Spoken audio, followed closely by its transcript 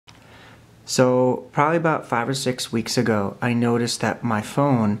So probably about 5 or 6 weeks ago, I noticed that my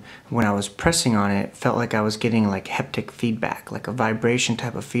phone, when I was pressing on it, felt like I was getting like haptic feedback, like a vibration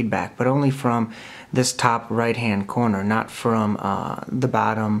type of feedback, but only from this top right-hand corner, not from the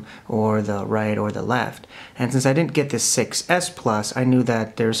bottom or the right or the left. And since I didn't get this 6S Plus, I knew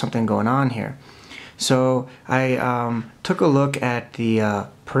that there was something going on here. So I took a look at the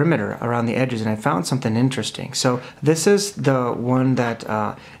perimeter around the edges and I found something interesting. So this is the one that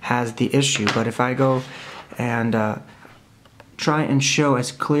has the issue, but if I go and try and show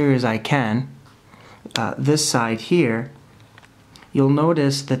as clear as I can this side here, you'll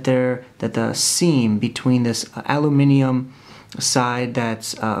notice that the seam between this aluminum side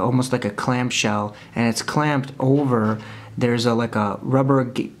that's almost like a clamshell and it's clamped over, there's like a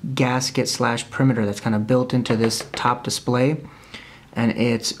rubber gasket slash perimeter that's kind of built into this top display, and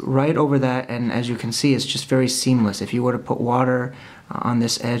it's right over that, and as you can see, it's just very seamless. If you were to put water on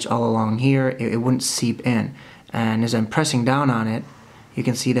this edge all along here, it wouldn't seep in, and as I'm pressing down on it, you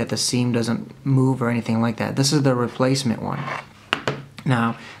can see that the seam doesn't move or anything like that. This is the replacement one.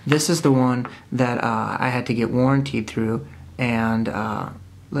 Now this is the one that I had to get warrantied through, and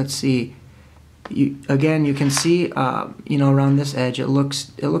let's see, you can see around this edge it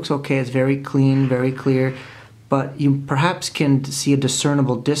looks okay. It's very clean, very clear, but you perhaps can see a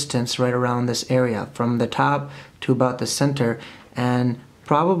discernible distance right around this area from the top to about the center, and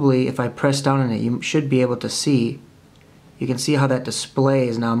probably if I press down on it, you should be able to see, you can see how that display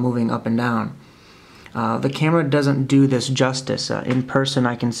is now moving up and down. The camera doesn't do this justice. In person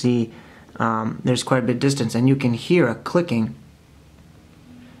I can see there's quite a bit of distance, and you can hear a clicking.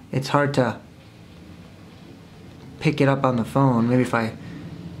 It's hard to pick it up on the phone. Maybe if I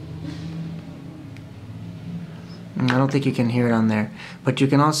don't think you can hear it on there, but you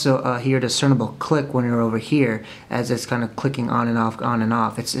can also hear a discernible click when you're over here as it's kind of clicking on and off, on and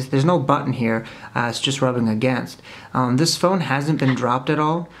off. There's no button here, it's just rubbing against. This phone hasn't been dropped at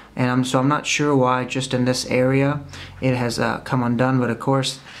all, and so I'm not sure why just in this area it has come undone, but of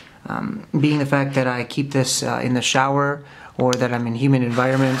course being the fact that I keep this in the shower or that I'm in humid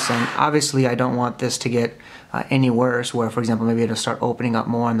environments, and obviously I don't want this to get any worse where, for example, maybe it'll start opening up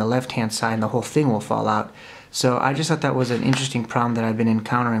more on the left hand side and the whole thing will fall out. So I just thought that was an interesting problem that I've been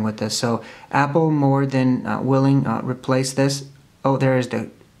encountering with this. So Apple more than willing replace this. Oh, there is the,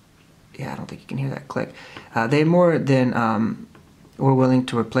 yeah, I don't think you can hear that click. They more than were willing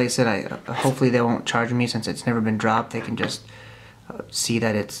to replace it. Hopefully they won't charge me since it's never been dropped. They can just see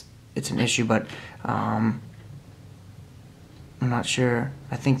that it's an issue, but I'm not sure.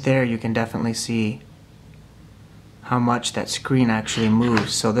 I think there you can definitely see how much that screen actually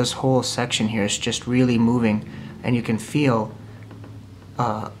moves. So this whole section here is just really moving, and you can feel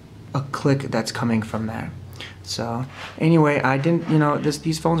a click that's coming from there. So anyway, I didn't,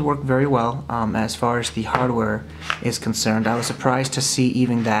 these phones work very well as far as the hardware is concerned. I was surprised to see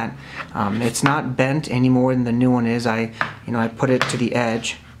even that. It's not bent any more than the new one is. I put it to the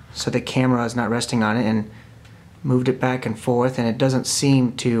edge so the camera is not resting on it and moved it back and forth, and it doesn't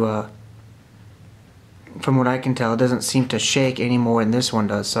seem to from what I can tell, it doesn't seem to shake any more than this one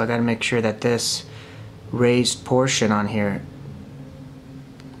does. So I got to make sure that this raised portion on here,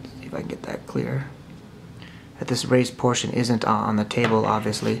 see if I can get that clear, that this raised portion isn't on the table,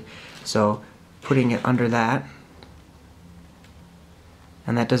 obviously. So putting it under that,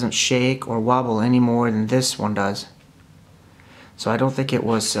 and that doesn't shake or wobble any more than this one does. So I don't think it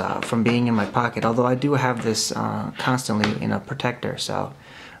was from being in my pocket, although I do have this constantly in a protector. So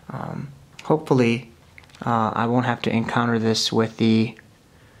hopefully I won't have to encounter this with the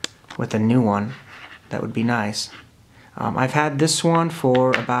new one. That would be nice. I've had this one for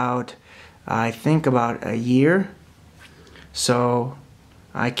about, I think about a year, so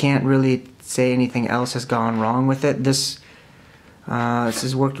I can't really say anything else has gone wrong with it. This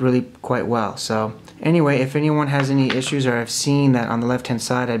has worked really quite well. So anyway, if anyone has any issues, or I've seen that on the left hand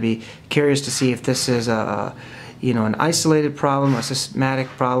side, I'd be curious to see if this is an isolated problem, a systematic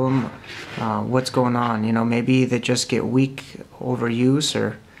problem, what's going on. Maybe they just get weak overuse,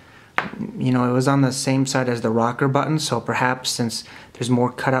 or it was on the same side as the rocker button, so perhaps since there's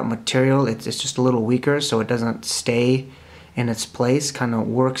more cutout material, it's just a little weaker, so it doesn't stay in its place, kind of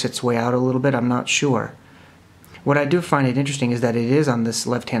works its way out a little bit. I'm not sure. What I do find it interesting is that it is on this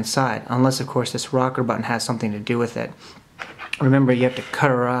left hand side, unless of course this rocker button has something to do with it. Remember, you have to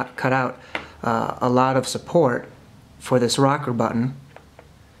cut out a lot of support for this rocker button.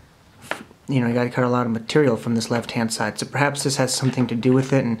 You got to cut a lot of material from this left hand side, so perhaps this has something to do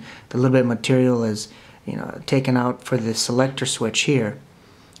with it, and the little bit of material is taken out for the selector switch here.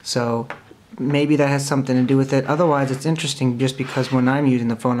 So maybe that has something to do with it. Otherwise, it's interesting just because when I'm using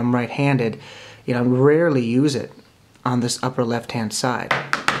the phone, I'm right-handed. You know, I rarely use it on this upper left-hand side.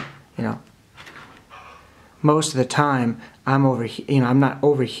 You know, most of the time I'm over here. You know, I'm not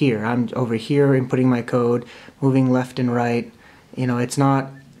over here. I'm over here inputting my code, moving left and right. You know, it's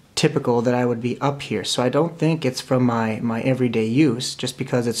not typical that I would be up here. So I don't think it's from my everyday use, just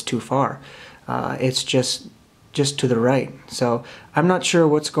because it's too far. It's just to the right. So I'm not sure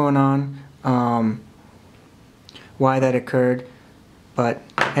what's going on, why that occurred, but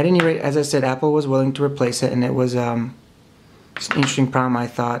at any rate, as I said, Apple was willing to replace it, and it was just an interesting problem. I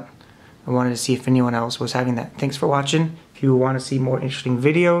thought I wanted to see if anyone else was having that. Thanks for watching. If you want to see more interesting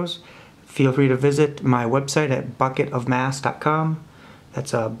videos, feel free to visit my website at bucketofmass.com.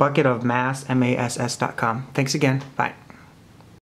 That's bucketofmass.com. Thanks again. Bye.